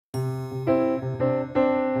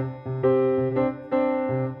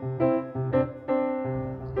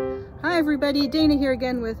everybody, Dana here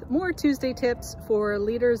again with more Tuesday tips for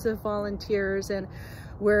leaders of volunteers, and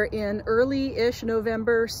we're in early-ish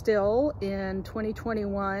November still in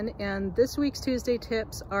 2021, and this week's Tuesday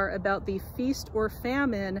tips are about the feast or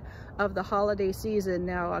famine of the holiday season.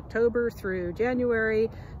 Now, October through January,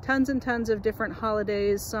 tons and tons of different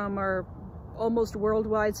holidays. Some are almost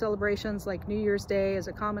worldwide celebrations like New Year's Day is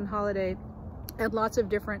a common holiday, and lots of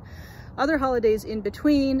different other holidays in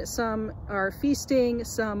between. Some are feasting,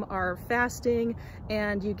 some are fasting,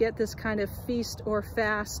 and you get this kind of feast or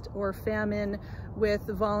fast or famine with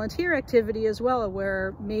volunteer activity as well,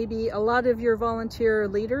 where maybe a lot of your volunteer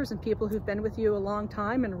leaders and people who've been with you a long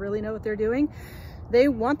time and really know what they're doing, they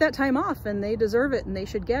want that time off and they deserve it and they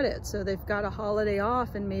should get it. So they've got a holiday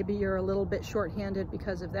off and maybe you're a little bit shorthanded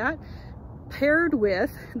because of that. Paired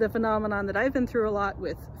with the phenomenon that I've been through a lot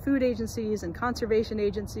with food agencies and conservation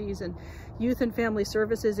agencies and youth and family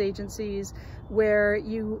services agencies, where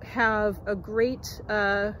you have a great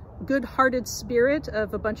good-hearted spirit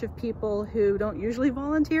of a bunch of people who don't usually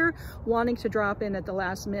volunteer wanting to drop in at the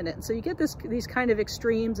last minute. So you get these kind of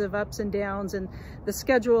extremes of ups and downs in the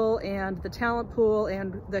schedule and the talent pool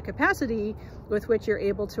and the capacity with which you're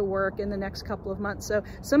able to work in the next couple of months. So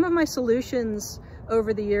some of my solutions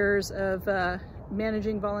over the years of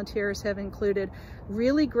managing volunteers have included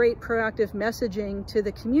really great proactive messaging to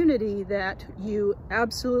the community that you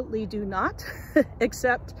absolutely do not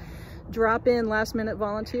accept drop-in last-minute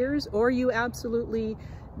volunteers, or you absolutely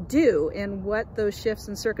do, and what those shifts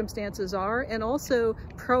and circumstances are, and also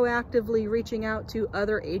proactively reaching out to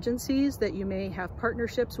other agencies that you may have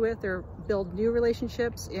partnerships with or build new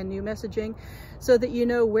relationships and new messaging, so that you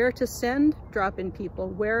know where to send drop-in people,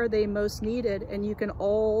 where are they most needed, and you can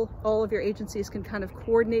all of your agencies can kind of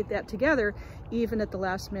coordinate that together even at the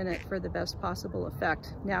last minute for the best possible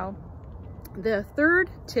effect. Now, the third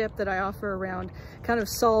tip that I offer around kind of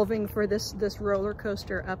solving for this roller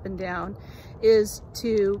coaster up and down is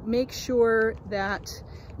to make sure that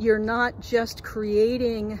you're not just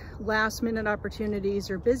creating last minute opportunities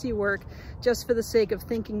or busy work just for the sake of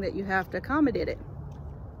thinking that you have to accommodate it.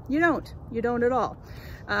 You don't at all.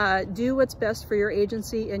 Do what's best for your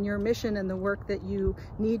agency and your mission and the work that you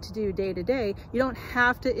need to do day to day. You don't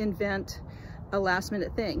have to invent a last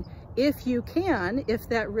minute thing. If you can, if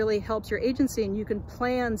that really helps your agency and you can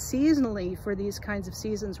plan seasonally for these kinds of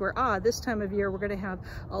seasons where, this time of year we're going to have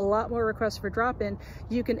a lot more requests for drop-in,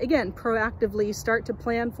 you can again proactively start to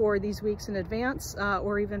plan for these weeks in advance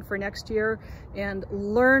or even for next year, and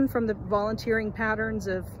learn from the volunteering patterns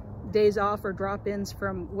of days off or drop-ins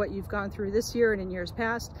from what you've gone through this year and in years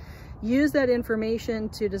past. Use that information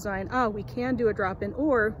to design, we can do a drop-in,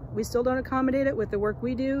 or we still don't accommodate it with the work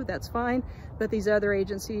we do, that's fine, but these other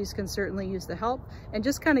agencies can certainly use the help. And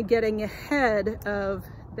just kind of getting ahead of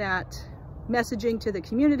that messaging to the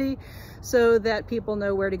community so that people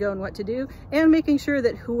know where to go and what to do, and making sure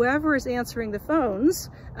that whoever is answering the phones,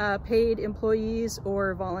 paid employees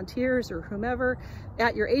or volunteers or whomever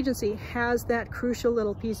at your agency, has that crucial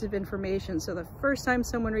little piece of information. So the first time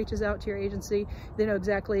someone reaches out to your agency, they know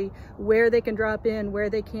exactly where they can drop in, where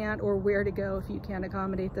they can't, or where to go if you can't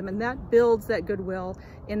accommodate them. And that builds that goodwill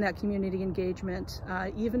in that community engagement.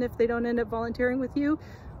 Even if they don't end up volunteering with you,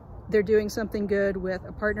 they're doing something good with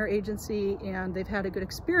a partner agency and they've had a good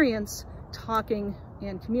experience talking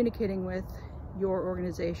and communicating with your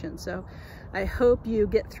organization. So I hope you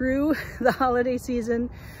get through the holiday season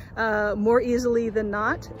more easily than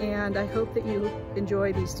not, and I hope that you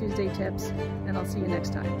enjoy these Tuesday tips, and I'll see you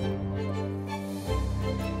next time.